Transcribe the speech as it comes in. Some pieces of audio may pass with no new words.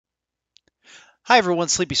Hi everyone,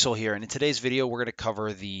 Sleepy Soul here, and in today's video we're going to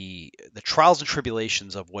cover the trials and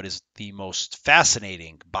tribulations of what is the most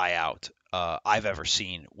fascinating buyout I've ever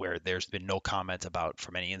seen, where there's been no comment about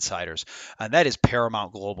from any insiders, and that is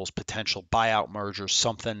Paramount Global's potential buyout merger,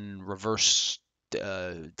 something reverse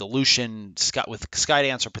dilution with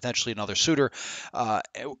Skydance or potentially another suitor,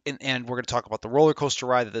 and we're going to talk about the roller coaster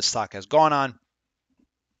ride that this stock has gone on.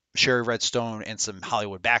 Shari Redstone and some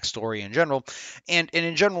Hollywood backstory in general, and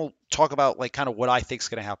in general talk about like kind of what I think is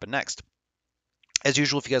going to happen next. As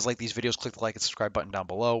usual, if you guys like these videos, click the like and subscribe button down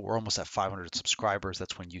below. We're almost at 500 subscribers.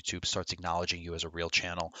 That's when YouTube starts acknowledging you as a real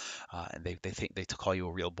channel, and they think they call you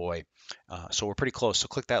a real boy. So we're pretty close. So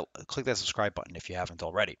click that subscribe button if you haven't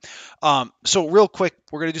already. So real quick,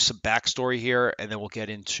 we're gonna do some backstory here, and then we'll get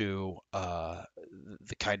into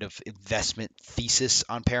the kind of investment thesis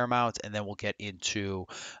on Paramount, and then we'll get into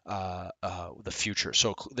the future.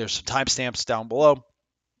 So there's some timestamps down below.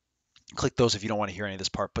 Click those if you don't want to hear any of this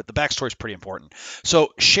part, but the backstory is pretty important.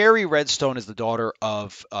 So Shari Redstone is the daughter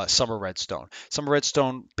of Summer Redstone. Summer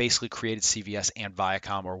Redstone basically created CBS and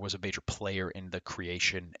Viacom, or was a major player in the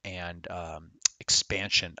creation and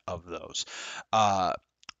expansion of those. Uh,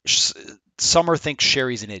 Summer thinks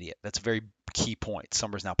Shari's an idiot. That's a very key point.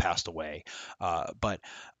 Summer's now passed away, but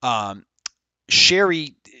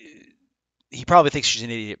Shari, he probably thinks she's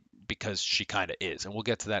an idiot because she kind of is, and we'll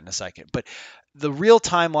get to that in a second. But the real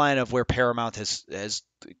timeline of where Paramount has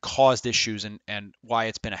caused issues and why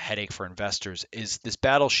it's been a headache for investors is this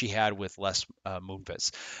battle she had with Les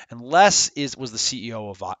Moonves. And Les was the CEO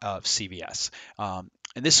of CBS.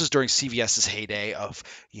 And this was during CBS's heyday of,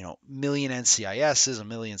 million NCISs, a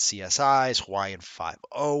million CSIs. Hawaiian 5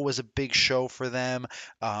 was a big show for them.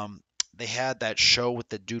 They had that show with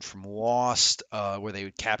the dude from Lost, where they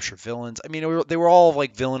would capture villains. I mean, they were all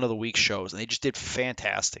like villain of the week shows, and they just did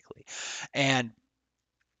fantastically. And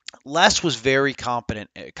Les was very confident,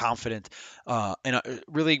 and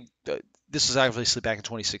really. This is obviously back in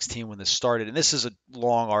 2016 when this started, and this is a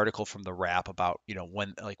long article from the Wrap about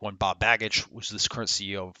when Bob Baggage, was this current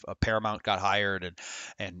CEO of Paramount, got hired,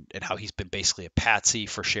 and how he's been basically a patsy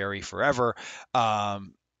for Shari forever. But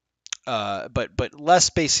Les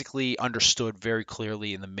basically understood very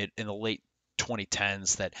clearly in the late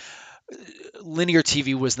 2010s that linear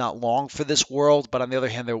TV was not long for this world, but on the other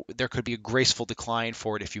hand, there could be a graceful decline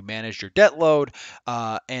for it if you managed your debt load,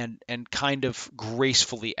 and kind of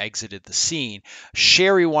gracefully exited the scene.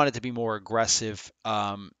 Shari wanted to be more aggressive.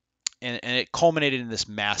 And it culminated in this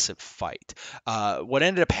massive fight. What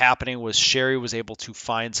ended up happening was Shari was able to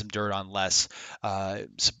find some dirt on Les.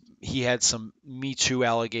 He had some Me Too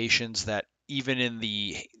allegations that even in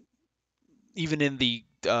the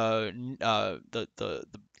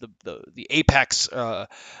the apex, or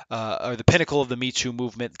the pinnacle of the Me Too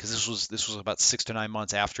movement, because this was about 6 to 9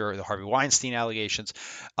 months after the Harvey Weinstein allegations.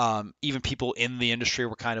 Even people in the industry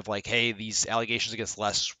were kind of like, "Hey, these allegations against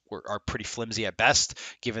Les are pretty flimsy at best,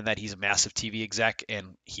 given that he's a massive TV exec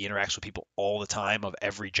and he interacts with people all the time of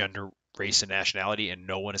every gender, race, and nationality, and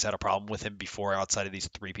no one has had a problem with him before outside of these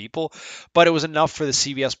three people." But it was enough for the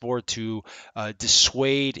CBS board to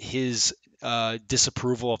dissuade his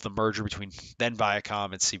disapproval of the merger between then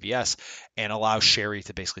Viacom and CBS, and allow Shari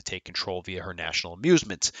to basically take control via her National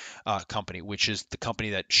Amusements company, which is the company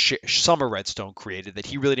that Summer Redstone created that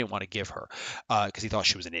he really didn't want to give her because he thought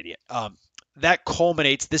she was an idiot.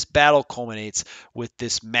 This battle culminates with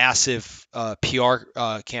this massive PR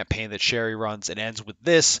campaign that Shari runs, and ends with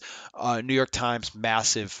this New York Times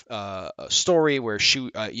massive story where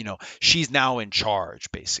she's now in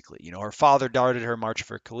charge, basically. Her father doubted her March of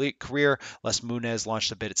her career. Les Moonves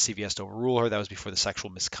launched a bid at CBS to overrule her. That was before the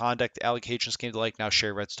sexual misconduct allegations came to light. Now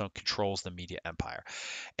Shari Redstone controls the media empire.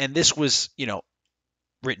 And this was,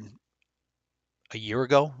 written a year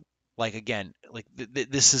ago. Like, again, like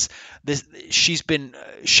this she's been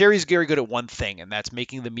Shari's very good at one thing, and that's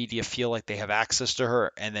making the media feel like they have access to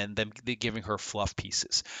her, and then them giving her fluff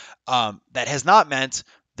pieces. That has not meant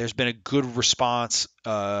there's been a good response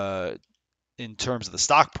in terms of the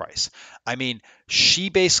stock price. I mean, she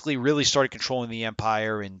basically really started controlling the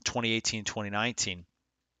empire in 2018, 2019.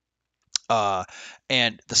 Uh,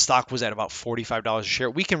 and the stock was at about $45 a share.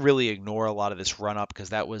 We can really ignore a lot of this run up because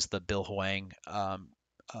that was the Bill Huang uh,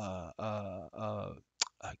 uh, uh,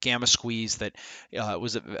 gamma squeeze that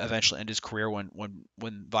was eventually ended his career when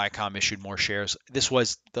Viacom issued more shares. This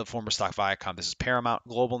was the former stock Viacom. This is Paramount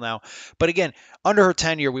Global now. But again, under her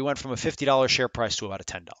tenure, we went from a $50 share price to about a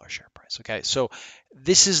 $10 share price. Okay, so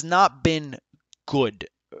this has not been good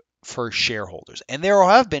for shareholders. And there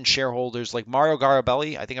have been shareholders like Mario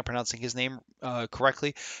Garabelli, I think I'm pronouncing his name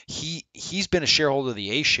correctly. He's been a shareholder of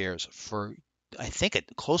the A shares for I think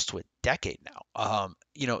close to a decade now.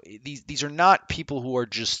 These are not people who are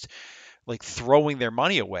just like throwing their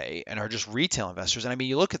money away and are just retail investors. And I mean,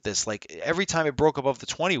 you look at this, like every time it broke above the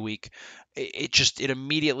 20 week, it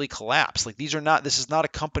immediately collapsed. Like this is not a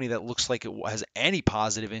company that looks like it has any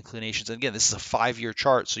positive inclinations. And again, this is a 5-year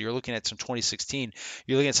chart. So you're looking at some 2016,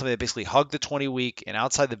 you're looking at something that basically hugged the 20 week and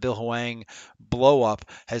outside the Bill Hwang blow up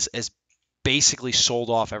has basically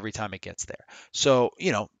sold off every time it gets there. So,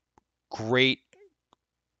 great.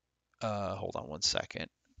 Hold on one second.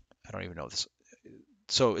 I don't even know this.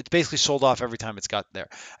 So it's basically sold off every time it's got there.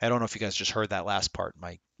 I don't know if you guys just heard that last part.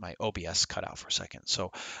 My OBS cut out for a second.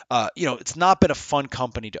 So, it's not been a fun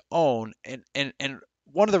company to own, and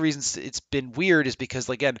one of the reasons it's been weird is because,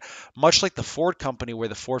 again, much like the Ford company, where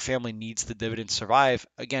the Ford family needs the dividend to survive,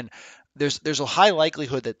 again, there's a high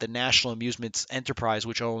likelihood that the National Amusements enterprise,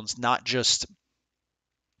 which owns not just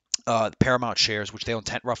the Paramount shares, which they own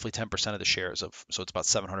roughly 10% of the shares of, so it's about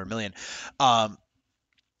 700 million.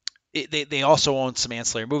 They also own some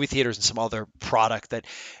ancillary movie theaters and some other product that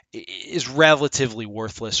is relatively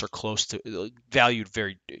worthless or close to valued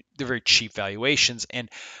they're very cheap valuations. And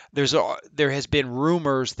there has been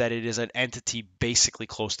rumors that it is an entity basically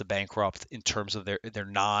close to bankrupt in terms of their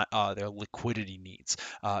liquidity needs.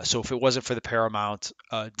 So if it wasn't for the Paramount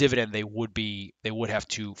dividend, they would have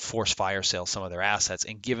to force fire sale some of their assets.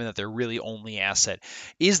 And given that their really only asset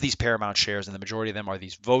is these Paramount shares, and the majority of them are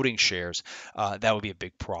these voting shares, that would be a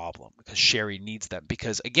big problem because Shari needs them.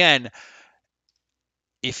 Because again,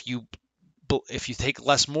 if you take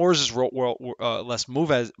Les Moore's Les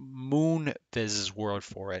Moonvez's word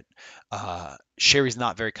for it, Shari's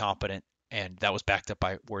not very competent, and that was backed up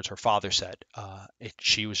by words her father said.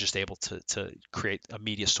 She was just able to create a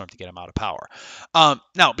media storm to get him out of power.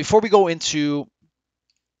 Now, before we go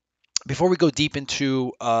deep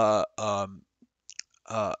into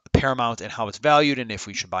Paramount and how it's valued and if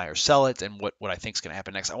we should buy or sell it and what I think is going to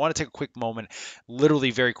happen next, I want to take a quick moment,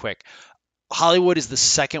 literally very quick. Hollywood is the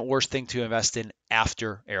second worst thing to invest in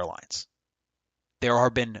after airlines. There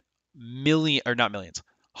have been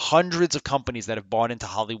hundreds of companies that have bought into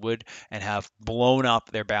Hollywood and have blown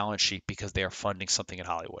up their balance sheet because they are funding something in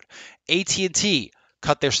Hollywood. AT&T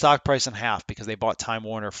cut their stock price in half because they bought Time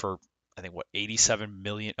Warner for, I think, $87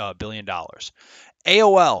 billion.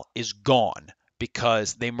 AOL is gone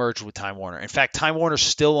because they merged with Time Warner. In fact, Time Warner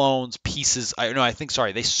still owns pieces.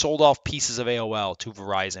 They sold off pieces of AOL to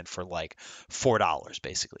Verizon for like $4,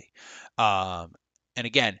 basically. And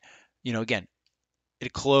again,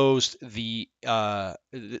 it closed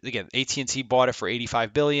again, AT&T bought it for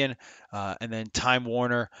 $85 billion, and then Time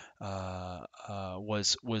Warner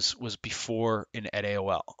was before at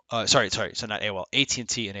AOL. So not AOL,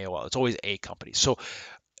 AT&T and AOL. It's always a company. So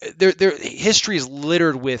their history is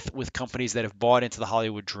littered with companies that have bought into the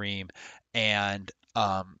Hollywood dream and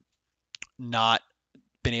not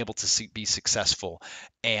been able to be successful,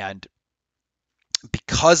 and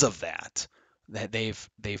because of that they've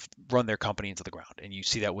run their company into the ground, and you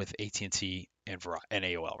see that with AT&T and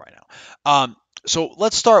AOL right now. So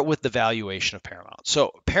let's start with the valuation of Paramount.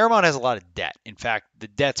 So Paramount has a lot of debt. In fact, the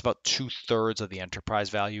debt's about 2/3 of the enterprise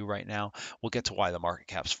value right now. We'll get to why the market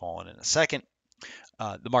cap's fallen in a second.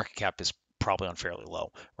 The market cap is probably unfairly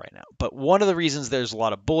low right now. But one of the reasons there's a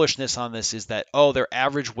lot of bullishness on this is that, their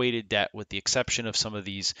average weighted debt, with the exception of some of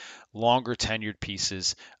these longer tenured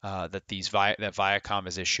pieces that Viacom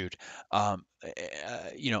has issued, longer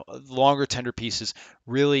tenured pieces,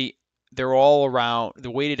 really, they're all around. The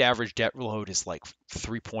weighted average debt load is like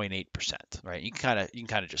 3.8%, right? You can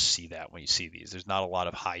kind of just see that when you see these. There's not a lot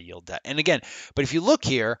of high yield debt. And again, but if you look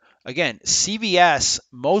here, again, CVS,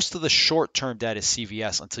 most of the short-term debt is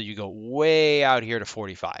CVS until you go way out here to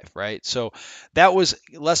 45, right? So that was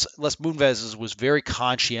Les Moonves was very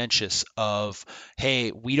conscientious of,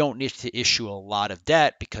 hey, we don't need to issue a lot of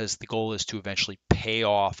debt because the goal is to eventually pay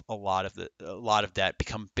off a lot of debt,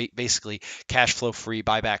 become basically cash flow free,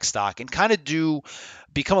 buy back stock, and kind of do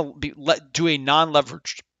a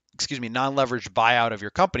non-leveraged buyout of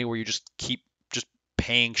your company where you just keep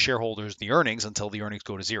paying shareholders the earnings until the earnings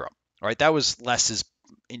go to zero. Right? That was Les's,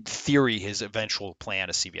 in theory, his eventual plan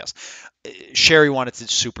to CBS. Shari wanted to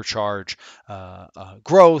supercharge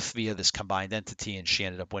growth via this combined entity, and she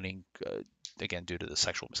ended up winning, again, due to the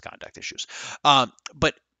sexual misconduct issues.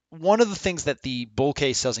 But one of the things that the bull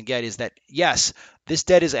case doesn't get is that, yes, this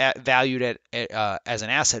debt is valued as an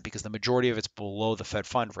asset because the majority of it's below the Fed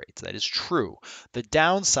fund rate. That is true. The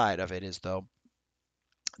downside of it is, though,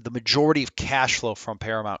 the majority of cash flow from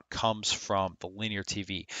Paramount comes from the linear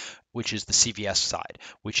TV, which is the CVS side,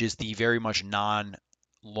 which is the very much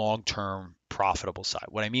long-term profitable side.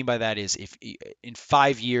 What I mean by that is, if in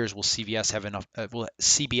 5 years will CBS have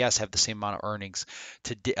the same amount of earnings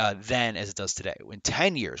then as it does today? In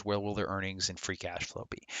 10 years, where will their earnings and free cash flow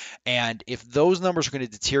be? And if those numbers are going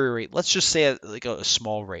to deteriorate, let's just say at like a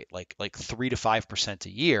small rate, like 3 to 5% a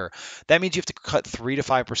year, that means you have to cut 3 to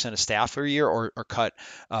 5% of staff every year, or cut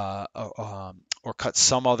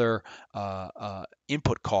some other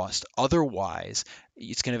input cost. Otherwise,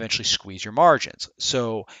 it's going to eventually squeeze your margins.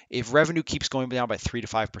 So if revenue keeps going down by 3 to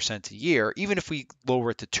 5% a year, even if we lower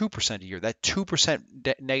it to 2% a year, that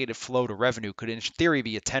 2% negative flow to revenue could, in theory,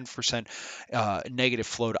 be a 10% negative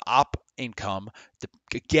flow to op income.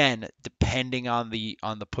 Again, depending on the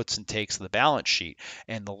puts and takes of the balance sheet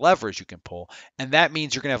and the leverage you can pull, and that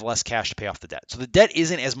means you're going to have less cash to pay off the debt. So the debt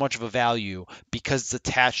isn't as much of a value because it's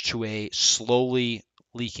attached to a slowly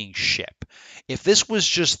leaking ship. If this was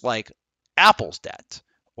just like Apple's debt,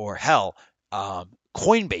 or hell,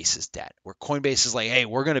 Coinbase's debt, where Coinbase is like, hey,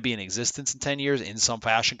 we're going to be in existence in 10 years in some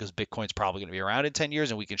fashion because Bitcoin's probably going to be around in 10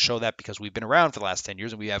 years, and we can show that because we've been around for the last 10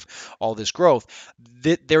 years and we have all this growth,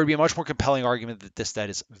 there would be a much more compelling argument that this debt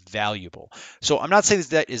is valuable. So I'm not saying this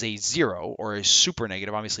debt is a zero or a super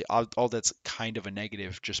negative. Obviously, all debt's kind of a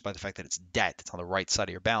negative just by the fact that it's debt. It's on the right side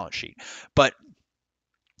of your balance sheet. But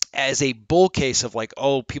as a bull case of like,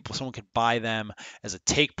 oh, someone could buy them as a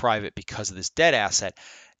take private because of this debt asset,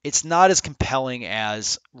 it's not as compelling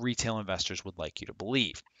as retail investors would like you to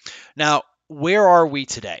believe. Now, where are we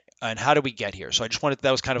today and how did we get here? So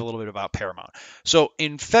that was kind of a little bit about Paramount. So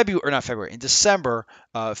in December,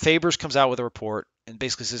 Faber's comes out with a report and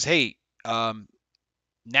basically says, hey,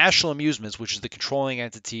 National Amusements, which is the controlling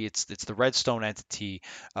entity, it's the Redstone entity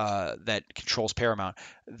that controls Paramount,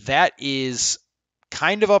 that is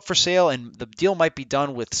kind of up for sale, and the deal might be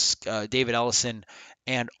done with David Ellison,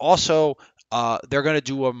 and also they're going to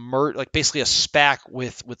do basically a SPAC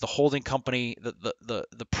with the holding company,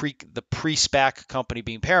 the pre-SPAC company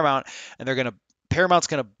being Paramount, and Paramount's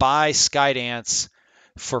going to buy Skydance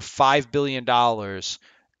for $5 billion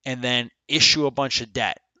and then issue a bunch of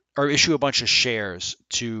debt or issue a bunch of shares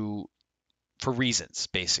for reasons,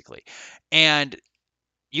 basically. And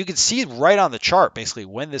you can see right on the chart basically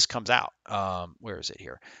when this comes out. Where is it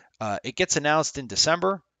here? It gets announced in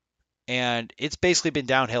December, and it's basically been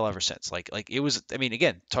downhill ever since. Like it was. I mean,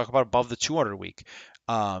 again, talk about above the 200 week.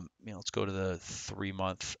 Let's go to the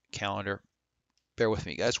 3-month calendar. Bear with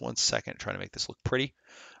me, guys. 1 second. Trying to make this look pretty.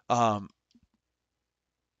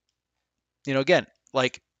 Again,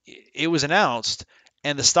 like it was announced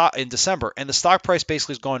and the stock in December, and the stock price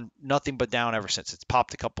basically has gone nothing but down ever since. It's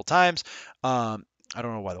popped a couple times. I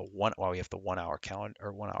don't know why we have the 1 hour calendar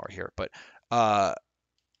or 1 hour here, but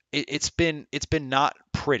it's been not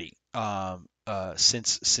pretty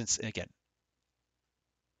since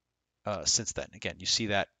then. Again, you see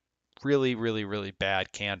that really, really, really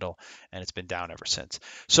bad candle, and it's been down ever since.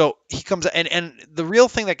 So he comes and the real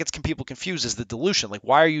thing that gets people confused is the dilution. Like,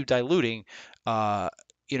 why are you diluting?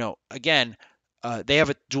 Again, they have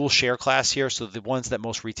a dual share class here. So the ones that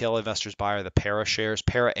most retail investors buy are the Para shares.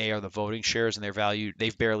 Para A are the voting shares, and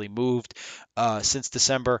they've barely moved since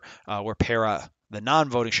December, where Para, the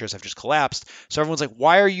non-voting shares, have just collapsed. So everyone's like,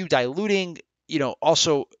 why are you diluting?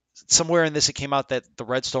 Also, somewhere in this, it came out that the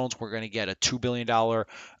Redstones were going to get a $2 billion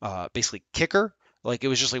basically kicker. Like, it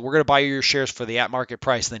was just like, we're going to buy your shares for the at-market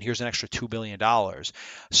price, and then here's an extra $2 billion.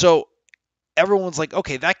 So everyone's like,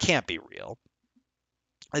 okay, that can't be real.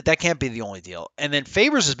 That can't be the only deal. And then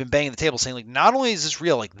Favors has been banging the table saying, like, not only is this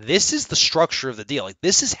real, like, this is the structure of the deal. Like,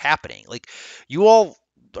 this is happening. Like, you all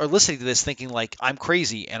are listening to this thinking, like, I'm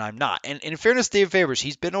crazy, and I'm not. And in fairness to David Favors,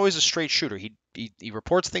 he's been always a straight shooter. He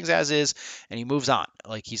reports things as is, and he moves on.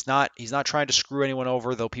 Like, he's not trying to screw anyone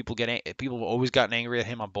over, though people have always gotten angry at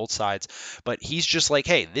him on both sides. But he's just like,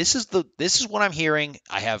 hey, this is what I'm hearing.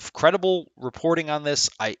 I have credible reporting on this.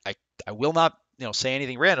 I will not say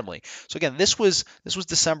anything randomly. So again, this was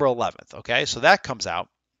December 11th. Okay, so that comes out,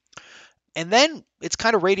 and then it's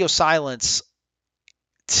kind of radio silence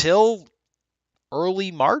till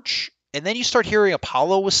early March, and then you start hearing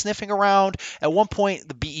Apollo was sniffing around. At one point,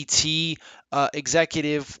 the BET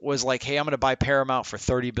executive was like, "Hey, I'm going to buy Paramount for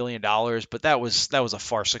 $30 billion," but that was a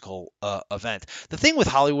farcical event. The thing with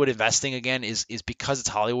Hollywood investing again is because it's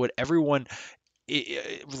Hollywood, everyone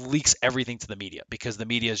it leaks everything to the media because the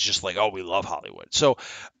media is just like, oh, we love Hollywood. So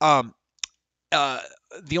the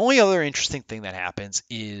only other interesting thing that happens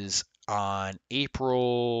is on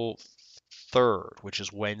April 3rd, which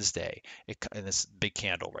is Wednesday, and this big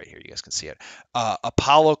candle right here, you guys can see it.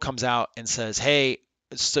 Apollo comes out and says, hey,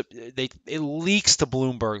 it leaks to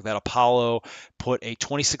Bloomberg that Apollo put a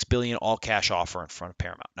 26 billion all cash offer in front of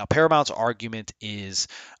Paramount. Now Paramount's argument has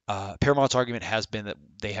been that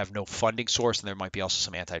they have no funding source and there might be also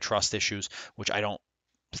some antitrust issues, which I don't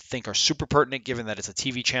think are super pertinent given that it's a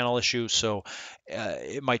TV channel issue. So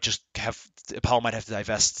it might just have Apollo might have to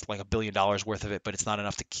divest like $1 billion worth of it, but it's not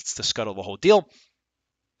enough to scuttle the whole deal.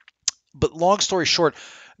 But long story short,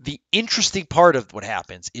 the interesting part of what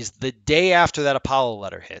happens is the day after that Apollo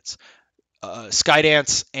letter hits,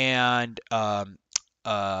 Skydance and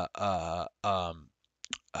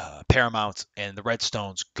Paramount and the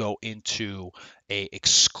Redstones go into a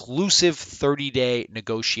exclusive 30-day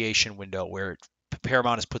negotiation window where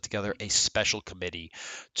Paramount has put together a special committee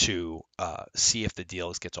to see if the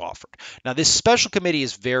deal gets offered. Now, this special committee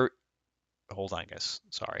is very. Hold on, guys.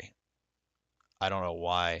 Sorry. I don't know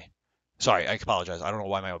why. Sorry, I apologize. I don't know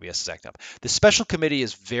why my OBS is acting up. The special committee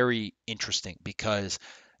is very interesting because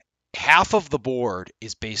half of the board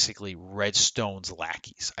is basically Redstone's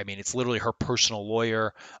lackeys. I mean, it's literally her personal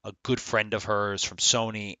lawyer, a good friend of hers from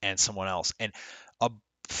Sony, and someone else. And a,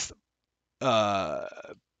 uh,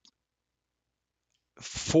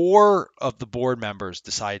 4 of the board members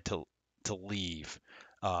decide to leave,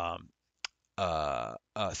 um, uh,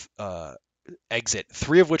 uh, uh, exit.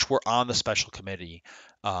 3 of which were on the special committee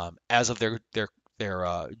as of their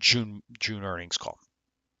June earnings call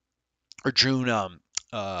or June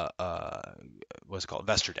what's it called,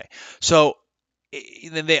 Investor Day. So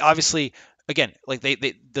then they obviously, again, like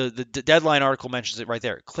the deadline article mentions it right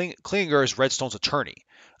there. Klinger is Redstone's attorney,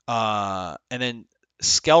 and then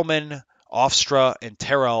Skellman, Ofstra, and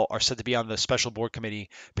Terrell are said to be on the special board committee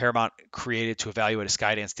Paramount created to evaluate a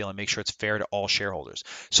Skydance deal and make sure it's fair to all shareholders.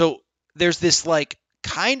 So there's this like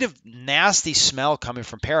kind of nasty smell coming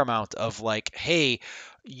from Paramount of like, hey,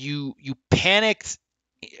 you panicked.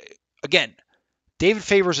 Again, David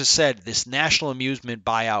Favors has said this national amusement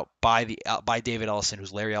buyout by David Ellison,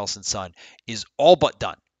 who's Larry Ellison's son, is all but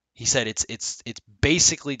done. He said it's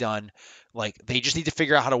basically done. Like they just need to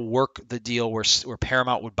figure out how to work the deal where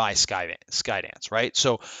Paramount would buy Skydance, right?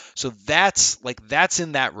 So that's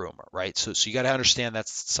in that rumor, right? So you got to understand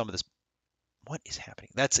that's some of this. What is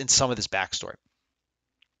happening? That's in some of this backstory.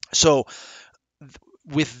 So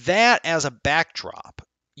with that as a backdrop,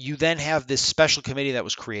 you then have this special committee that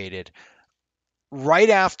was created right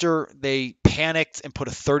after they panicked and put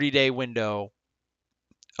a 30-day window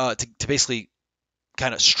to basically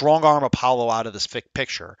kind of strong arm Apollo out of this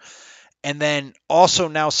picture. And then also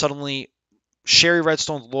now suddenly Shari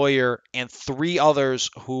Redstone's lawyer and 3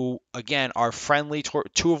 others who, again, are friendly,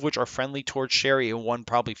 2 of which are friendly towards Shari and one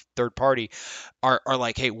probably third party, are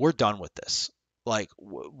like, hey, we're done with this. Like,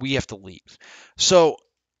 we have to leave. So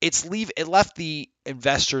it left the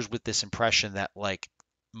investors with this impression that, like,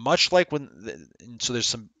 much like so there's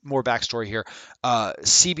some more backstory here.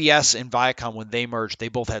 CBS and Viacom, when they merged, they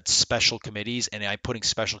both had special committees, and I'm putting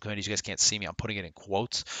special committees. You guys can't see me. I'm putting it in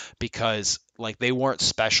quotes because like they weren't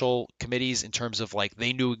special committees in terms of like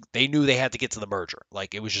they knew they had to get to the merger.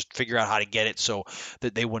 Like it was just figure out how to get it so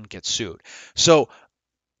that they wouldn't get sued. So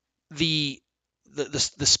the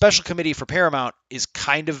special committee for Paramount is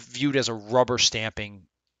kind of viewed as a rubber stamping.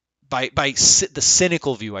 By the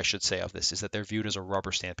cynical view, I should say, of this is that they're viewed as a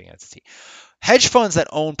rubber stamping entity. Hedge funds that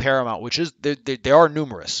own Paramount, which is there are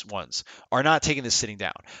numerous ones, are not taking this sitting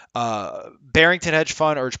down. Barrington Hedge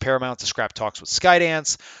Fund urged Paramount to scrap talks with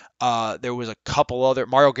Skydance. There was a couple other.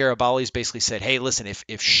 Mario Garibaldi's basically said, hey, listen,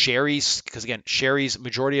 if Shari's, because again, Shari's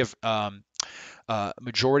majority of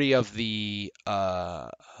the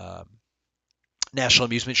National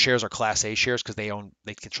Amusement shares are Class A shares because they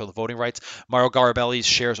control the voting rights. Mario Garibaldi's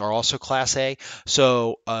shares are also Class A.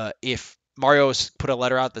 So if Mario has put a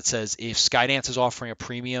letter out that says if Skydance is offering a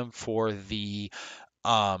premium for the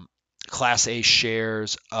Class A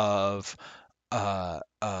shares of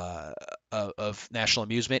National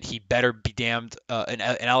Amusement, he better be damned, and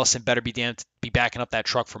Ellison better be damned to be backing up that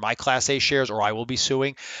truck for my Class A shares, or I will be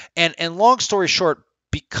suing. And long story short,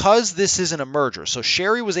 because this isn't a merger, so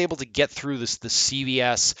Shari was able to get through the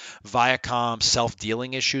CBS, Viacom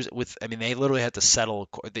self-dealing issues they literally had to settle.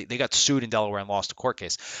 They got sued in Delaware and lost a court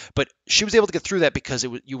case, but she was able to get through that because it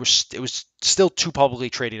was still 2 publicly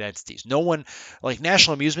traded entities. No one, like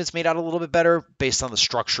National Amusements, made out a little bit better based on the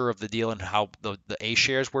structure of the deal and how the A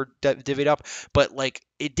shares were divvied up, but like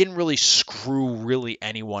it didn't really screw really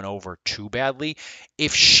anyone over too badly.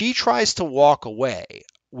 If she tries to walk away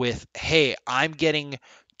with, hey, I'm getting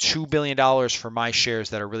 $2 billion for my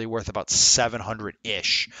shares that are really worth about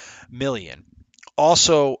 700-ish million.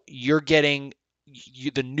 Also, you're getting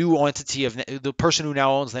the new entity of the person who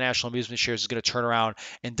now owns the National Amusement shares is going to turn around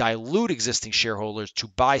and dilute existing shareholders to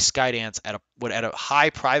buy Skydance at a high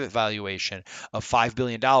private valuation of $5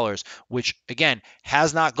 billion, which again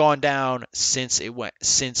has not gone down since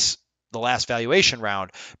the last valuation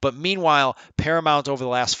round. But meanwhile, Paramount over the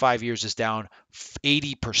last 5 years is down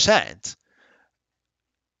 80%.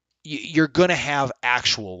 You're going to have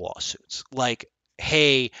actual lawsuits like,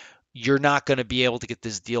 hey, you're not going to be able to get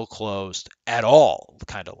this deal closed at all,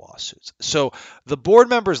 kind of lawsuits. So the board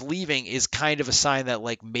members leaving is kind of a sign that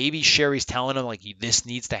like maybe Shari's telling them like this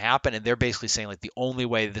needs to happen, and they're basically saying like the only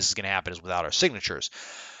way this is going to happen is without our signatures.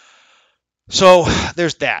 So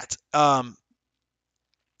there's that.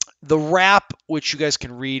 The wrap, which you guys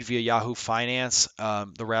can read via Yahoo Finance,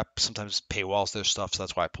 the wrap sometimes paywalls their stuff, so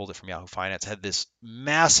that's why I pulled it from Yahoo Finance, had this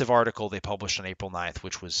massive article they published on April 9th,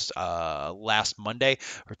 which was last Monday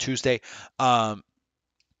or Tuesday. Again,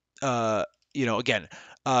 kind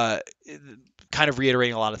of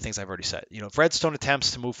reiterating a lot of things I've already said. If Redstone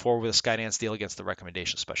attempts to move forward with a Skydance deal against the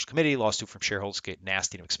recommendation of special committee, lawsuit from shareholders get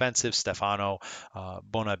nasty and expensive. Stefano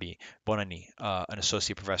Bonani, an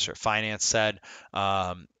associate professor at finance, said.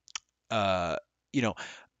 You know,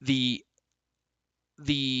 the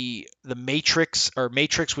Matrix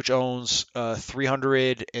which owns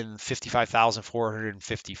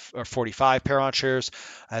 355,445 Paramount shares,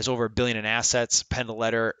 has over $1 billion in assets, penned a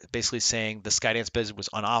letter basically saying the Skydance business was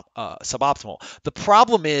suboptimal. The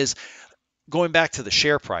problem is, going back to the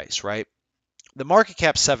share price, right? The market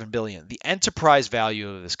cap $7 billion. The enterprise value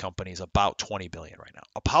of this company is about $20 billion right now.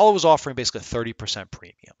 Apollo was offering basically a 30%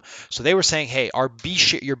 premium. So they were saying, hey,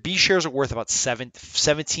 your B shares are worth about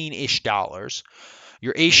 $17-ish.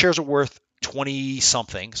 Your A shares are worth 20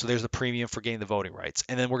 something. So there's the premium for getting the voting rights.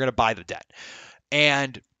 And then we're going to buy the debt.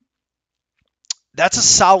 And that's a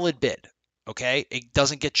solid bid. Okay. It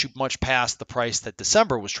doesn't get you much past the price that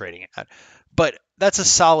December was trading at, but that's a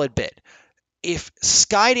solid bid. If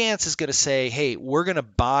Skydance is going to say, hey, we're going to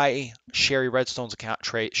buy Shari Redstone's account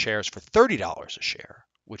shares for $30 a share,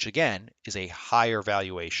 which again is a higher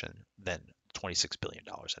valuation than $26 billion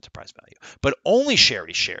enterprise value, but only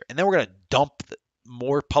Shari's share, and then we're going to dump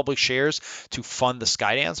more public shares to fund the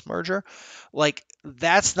Skydance merger, like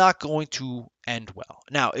that's not going to end well.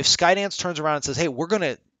 Now, if Skydance turns around and says, hey, we're going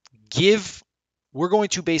to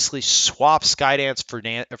basically swap Skydance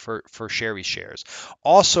for Shari's shares.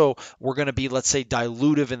 Also, we're going to be, let's say,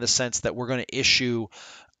 dilutive in the sense that we're going to issue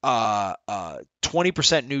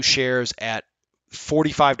 20% new shares at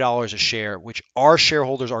 $45 a share, which our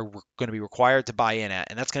shareholders are going to be required to buy in at.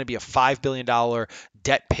 And that's going to be a $5 billion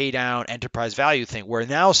debt pay down enterprise value thing, where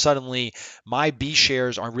now suddenly my B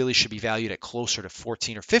shares should be valued at closer to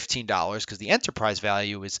 $14 or $15, because the enterprise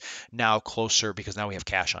value is now closer, because now we have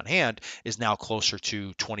cash on hand, is now closer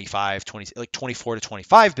to 24 to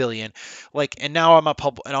 25 billion. And now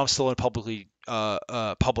I'm still a public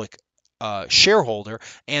shareholder,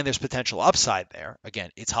 and there's potential upside there. Again,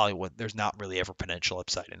 it's Hollywood. There's not really ever potential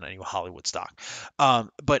upside in any Hollywood stock.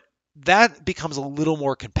 But that becomes a little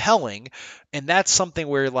more compelling, and that's something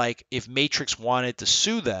where, like, if Matrix wanted to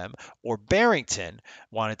sue them or Barrington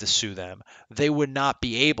wanted to sue them, they would not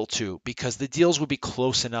be able to, because the deals would be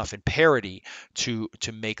close enough in parity to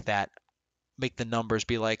make the numbers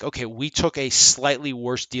be like, okay, we took a slightly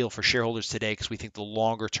worse deal for shareholders today because we think the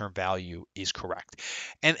longer term value is correct.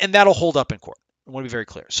 And that'll hold up in court. I want to be very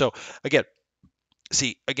clear. So again,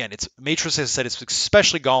 it's Matrix has said it's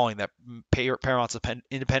especially galling that Paramount's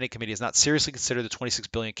independent committee has not seriously considered the $26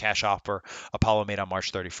 billion cash offer Apollo made on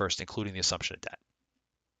March 31st, including the assumption of debt.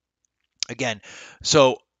 Again,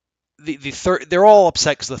 so they're all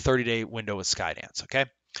upset because of the 30-day window with Skydance. Okay.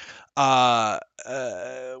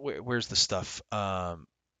 Where's the stuff? Again,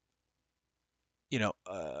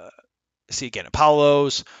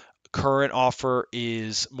 Apollo's current offer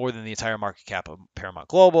is more than the entire market cap of Paramount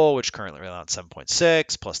Global, which currently around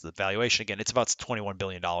 7.6 plus the valuation. Again, it's about $21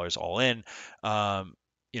 billion all in.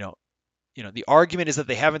 The argument is that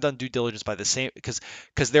they haven't done due diligence by the same, because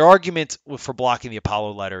their argument for blocking the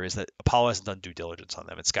Apollo letter is that Apollo hasn't done due diligence on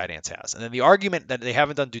them and Skydance has. And then the argument that they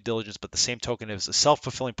haven't done due diligence, but the same token is a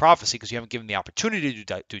self-fulfilling prophecy because you haven't given the opportunity to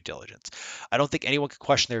do due diligence. I don't think anyone could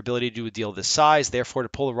question their ability to do a deal of this size. Therefore, to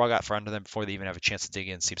pull the rug out from under them before they even have a chance to dig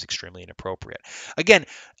in seems extremely inappropriate. Again,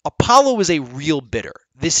 Apollo is a real bidder.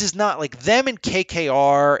 This is not like them and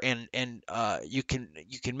KKR and you can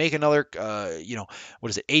make another what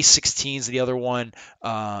is it, A16's the other one,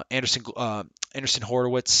 Anderson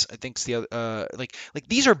Horowitz I think's the other, like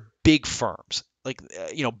these are big firms,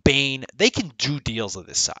 Bain. They can do deals of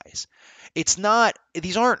this size.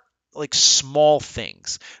 These aren't like small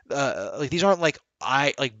things. These aren't like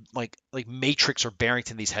I like Matrix or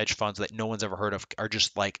Barrington, these hedge funds that no one's ever heard of are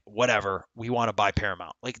just like, whatever, we want to buy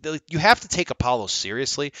Paramount. Like you have to take Apollo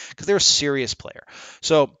seriously because they're a serious player.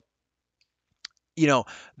 So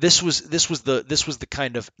this was the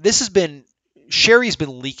kind of this has been Shari's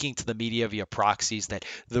been leaking to the media via proxies that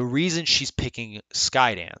the reason she's picking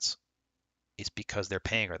Skydance is because they're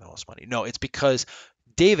paying her the most money. No, it's because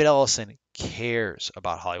David Ellison cares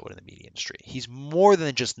about Hollywood and the media industry. He's more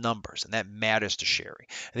than just numbers, and that matters to Shari.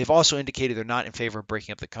 And they've also indicated they're not in favor of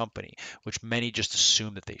breaking up the company, which many just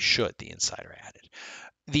assume that they should, the insider added.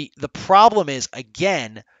 The problem is,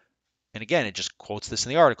 again, and again, it just quotes this in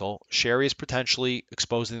the article, Shari is potentially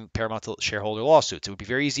exposing Paramount to shareholder lawsuits. It would be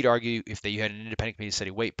very easy to argue if you had an independent committee that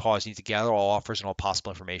said, wait, pause, you need to gather all offers and all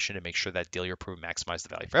possible information to make sure that deal you're approving maximizes the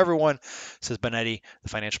value for everyone, says Bonetti, the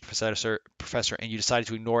financial professor, and you decided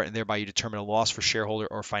to ignore it, and thereby you determine a loss for shareholder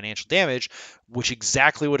or financial damage, which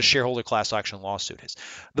exactly what a shareholder class action lawsuit is.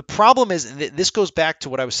 The problem is, and this goes back to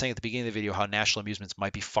what I was saying at the beginning of the video, how National Amusements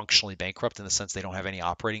might be functionally bankrupt in the sense they don't have any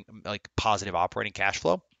positive operating cash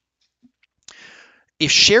flow.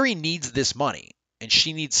 If Shari needs this money and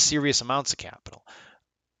she needs serious amounts of capital,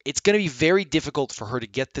 it's going to be very difficult for her to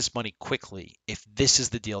get this money quickly if this is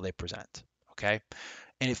the deal they present. Okay.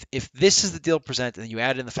 And if this is the deal presented, and you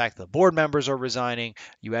add in the fact that the board members are resigning,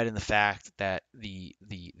 you add in the fact that the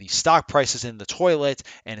stock price is in the toilet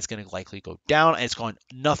and it's going to likely go down, and it's gone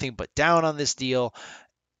nothing but down on this deal,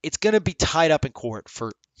 it's going to be tied up in court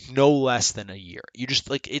for no less than a year.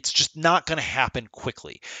 It's just not going to happen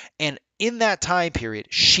quickly. And in that time period,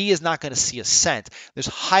 she is not going to see a cent. There's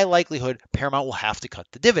high likelihood Paramount will have to cut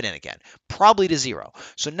the dividend again, probably to zero.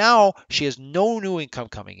 So now she has no new income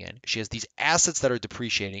coming in. She has these assets that are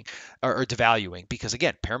depreciating or devaluing because,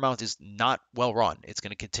 again, Paramount is not well run. It's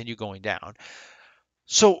going to continue going down.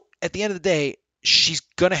 So at the end of the day, she's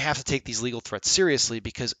going to have to take these legal threats seriously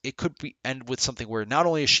because it could end with something where not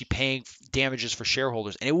only is she paying damages for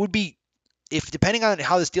shareholders, and it would be, if depending on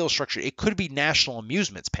how this deal is structured, it could be National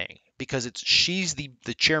Amusements paying because she's the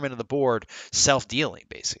chairman of the board self-dealing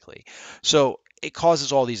basically. So it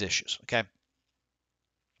causes all these issues. Okay.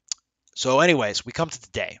 So anyways, we come to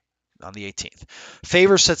today on the 18th.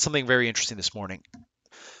 Favors said something very interesting this morning.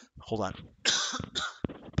 Hold on.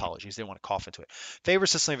 Apologies, didn't want to cough into it. Favors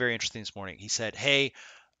said something very interesting this morning. He said, hey,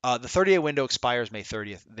 the 30-day window expires May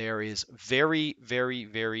 30th. There is very, very,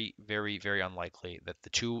 very, very, very unlikely that the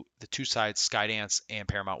two sides, Skydance and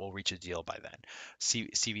Paramount, will reach a deal by then.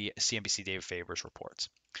 CNBC David Favors reports.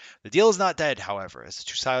 The deal is not dead, however, as the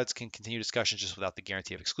two sides can continue discussions just without the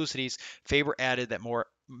guarantee of exclusivities. Faber added that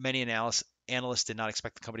many analysts did not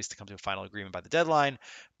expect the companies to come to a final agreement by the deadline,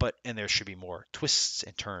 and there should be more twists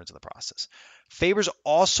and turns in the process. Faber's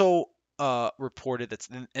also reported that,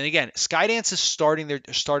 and again, Skydance has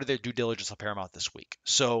started their due diligence on Paramount this week.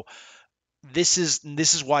 So this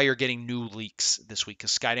is why you're getting new leaks this week,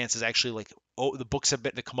 because Skydance is actually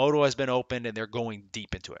the Komodo has been opened and they're going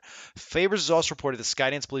deep into it. Favors has also reported that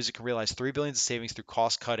Skydance believes it can realize $3 billion in savings through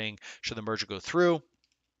cost cutting should the merger go through.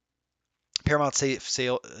 Paramount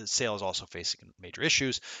sale is also facing major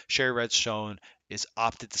issues. Shari Redstone is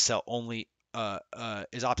opted to sell only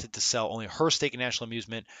her stake in National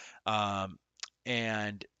Amusement,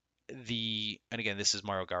 and again, this is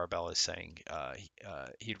Mario Garabella saying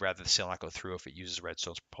he'd rather the sale not go through if it uses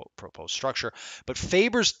Redstone's proposed structure. But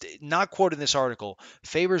Favors, not quoted in this article,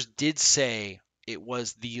 Favors did say it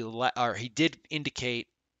was he did indicate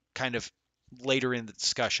kind of later in the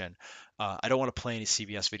discussion. I don't want to play any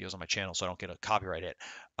CBS videos on my channel, so I don't get a copyright hit.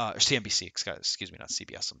 Or CNBC, excuse me, not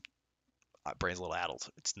CBS. My brain's a little addled.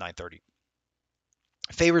 It's 9:30.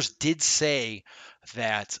 Favors did say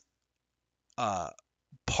that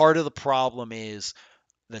part of the problem is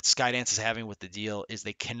that Skydance is having with the deal is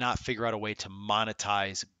they cannot figure out a way to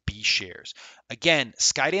monetize B shares. Again,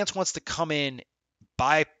 Skydance wants to come in,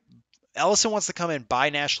 Ellison wants to come in,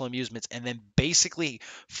 buy National Amusements, and then basically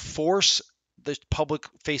force the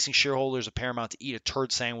public-facing shareholders of Paramount to eat a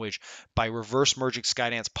turd sandwich by reverse merging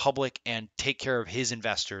Skydance public and take care of his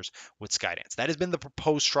investors with Skydance. That has been the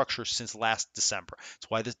proposed structure since last December.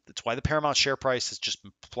 That's why the Paramount share price has just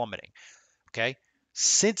been plummeting. Okay,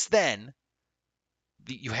 since then,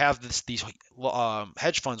 you have these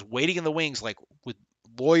hedge funds waiting in the wings, like with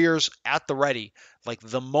lawyers at the ready. Like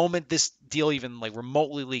the moment this deal even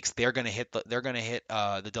remotely leaks, they're gonna hit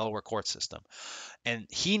the Delaware court system, and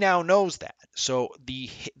he now knows that. So the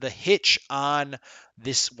hitch on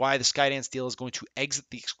this, why the Skydance deal is going to exit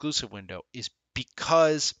the exclusive window, is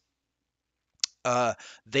because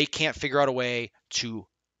they can't figure out a way to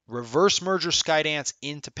reverse merger Skydance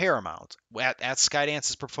into Paramount at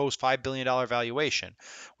Skydance's proposed $5 billion valuation,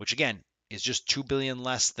 which again, is just $2 billion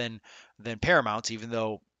less than Paramount's, even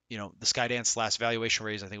though the Skydance last valuation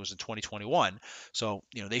raise I think was in 2021. So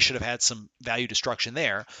they should have had some value destruction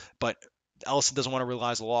there, but Ellison doesn't want to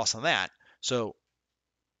realize the loss on that. So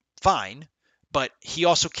fine, but he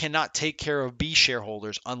also cannot take care of B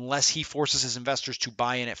shareholders unless he forces his investors to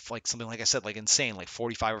buy in at like something like I said, like insane, like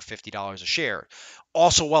 $45 or $50 a share,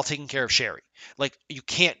 also while taking care of Shari. Like you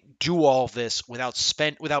can't do all of this without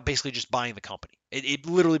basically just buying the company. It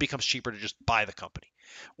literally becomes cheaper to just buy the company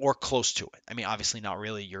or close to it. I mean, obviously not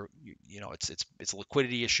really. It's a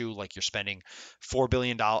liquidity issue. Like you're spending $4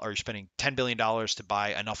 billion or you're spending $10 billion to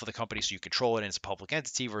buy enough of the company so you control it and it's a public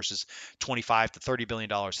entity versus 25 to $30 billion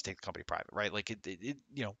to take the company private, right? Like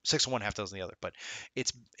six of one, half dozen the other. But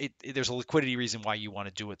there's a liquidity reason why you want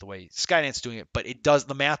to do it the way Skydance is doing it. But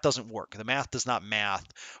the math doesn't work. The math does not math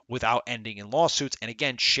without ending in lawsuits. And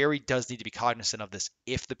again, Shari does need to be cognizant of this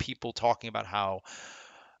if the people talking about how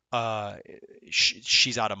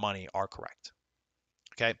she's out of money are correct.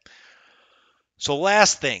 Okay. So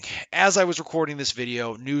last thing, as I was recording this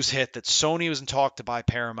video, news hit that Sony was in talk to buy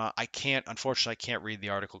Paramount. Unfortunately, I can't read the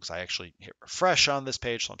article because I actually hit refresh on this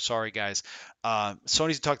page, so I'm sorry, guys.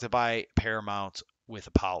 Sony's in talk to buy Paramount with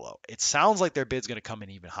Apollo. It sounds like their bid's going to come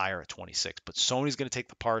in even higher at 26, but Sony's going to take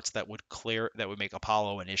the parts that would make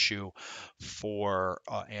Apollo an issue for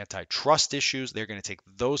antitrust issues. They're going to take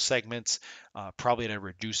those segments, probably at a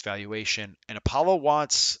reduced valuation. And Apollo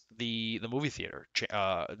wants the movie theater,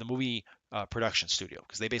 the movie production studio,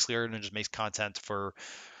 because they basically are going to just make content for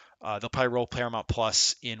they'll probably roll Paramount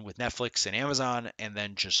Plus in with Netflix and Amazon and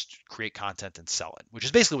then just create content and sell it, which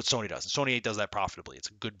is basically what Sony does. And Sony does that profitably. It's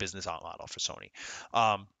a good business model for Sony.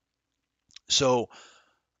 So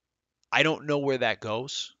I don't know where that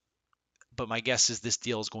goes, but my guess is this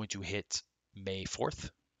deal is going to hit May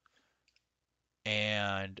 4th.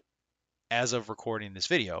 And as of recording this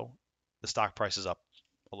video, the stock price is up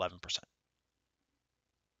 11%.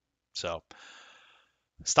 So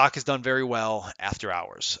stock has done very well after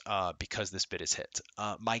hours because this bid is hit.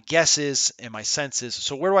 My guess is, and my sense is,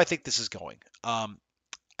 so where do I think this is going? I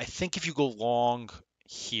think if you go long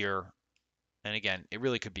here, and again, it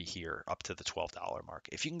really could be here up to the $12 mark.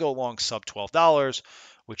 If you can go long sub $12,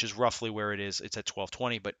 which is roughly where it is, it's at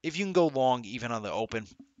 $12.20. But if you can go long even on the open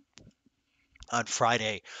on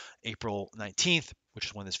Friday, April 19th, which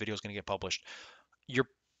is when this video is going to get published,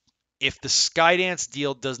 if the Skydance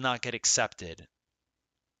deal does not get accepted,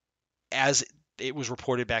 as it was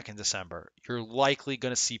reported back in December, you're likely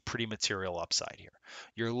going to see pretty material upside here.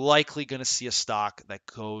 You're likely going to see a stock that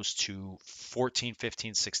goes to $14,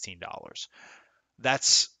 $15,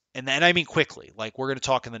 $16. And I mean quickly, like we're going to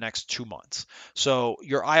talk in the next 2 months. So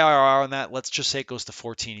your IRR on that, let's just say it goes to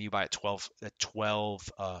 14 and you buy at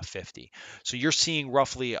 12.50. So you're seeing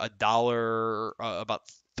roughly a dollar, about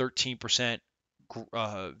 13%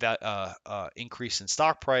 increase in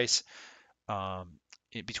stock price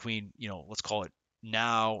between, let's call it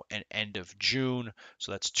now and end of June.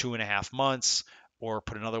 So that's 2.5 months, or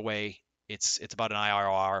put another way, it's about an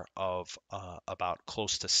IRR of about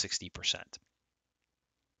close to 60%.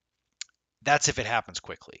 That's if it happens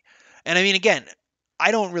quickly. And I mean, again, I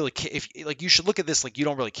don't really care if you should look at this like you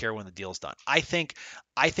don't really care when the deal's done. I think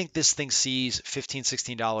this thing sees $15,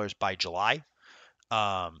 $16 by July.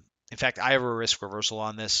 In fact, I have a risk reversal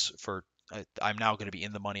on this for I'm now going to be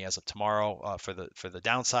in the money as of tomorrow for the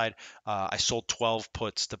downside. I sold 12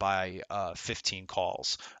 puts to buy 15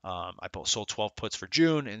 calls. I sold 12 puts for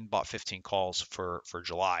June and bought 15 calls for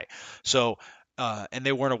July. So and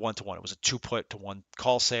they weren't a 1-to-1. It was a 2 put to 1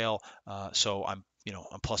 call sale. So I'm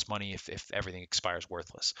plus money if everything expires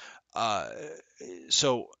worthless.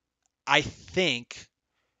 So I think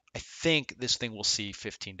this thing will see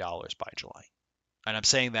 $15 by July. And I'm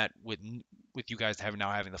saying that with you guys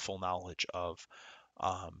having the full knowledge of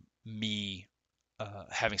me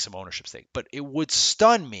having some ownership stake. But it would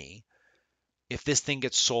stun me if this thing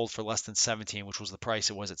gets sold for less than 17, which was the price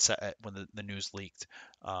it was at when the news leaked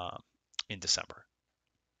in December.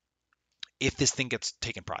 If this thing gets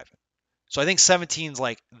taken private. So I think 17 is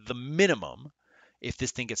like the minimum if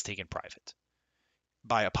this thing gets taken private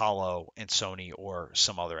by Apollo and Sony or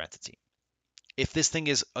some other entity. If this thing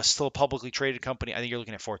is still a publicly traded company, I think you're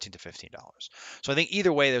looking at $14 to $15. So I think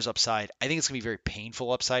either way, there's upside. I think it's going to be very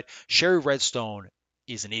painful upside. Shari Redstone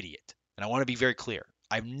is an idiot. And I want to be very clear.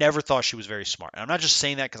 I've never thought she was very smart. And I'm not just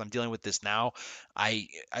saying that because I'm dealing with this now. I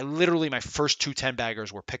literally, my first 2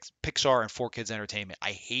 10-baggers were Pixar and 4Kids Entertainment.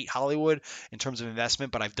 I hate Hollywood in terms of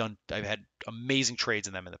investment, but I've had amazing trades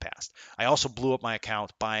in them in the past. I also blew up my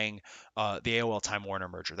account buying the AOL Time Warner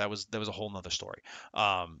merger. That was a whole nother story.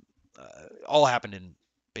 All happened in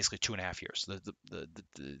basically 2.5 years.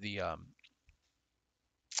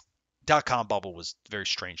 dot-com bubble was very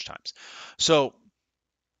strange times. So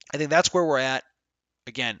I think that's where we're at.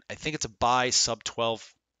 Again, I think it's a buy sub $12.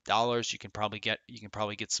 You can probably get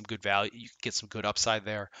some good value. You can get some good upside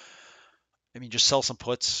there. I mean, just sell some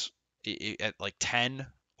puts at like 10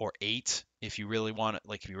 or 8 if you really want to,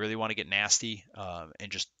 like if you really want to get nasty, and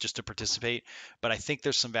just to participate. But I think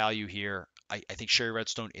there's some value here. I think Shari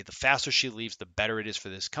Redstone, the faster she leaves, the better it is for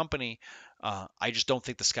this company. I just don't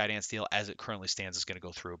think the Skydance deal, as it currently stands, is going to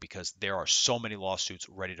go through because there are so many lawsuits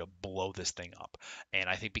ready to blow this thing up. And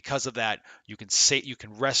I think because of that, you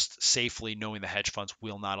can rest safely knowing the hedge funds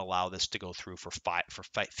will not allow this to go through for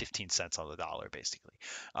 15 cents on the dollar, basically.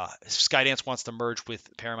 If Skydance wants to merge with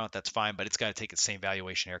Paramount, that's fine, but it's got to take the same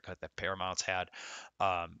valuation haircut that Paramount's had,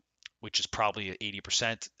 um, which is probably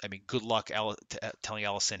 80%. I mean, good luck telling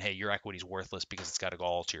Ellison, hey, your equity's worthless because it's got to go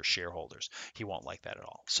all to your shareholders. He won't like that at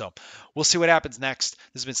all. So we'll see what happens next.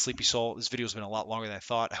 This has been Sleepy Soul. This video has been a lot longer than I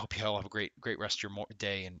thought. I hope you all have a great rest of your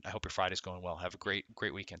day, and I hope your Friday's going well. Have a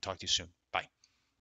great weekend. Talk to you soon. Bye.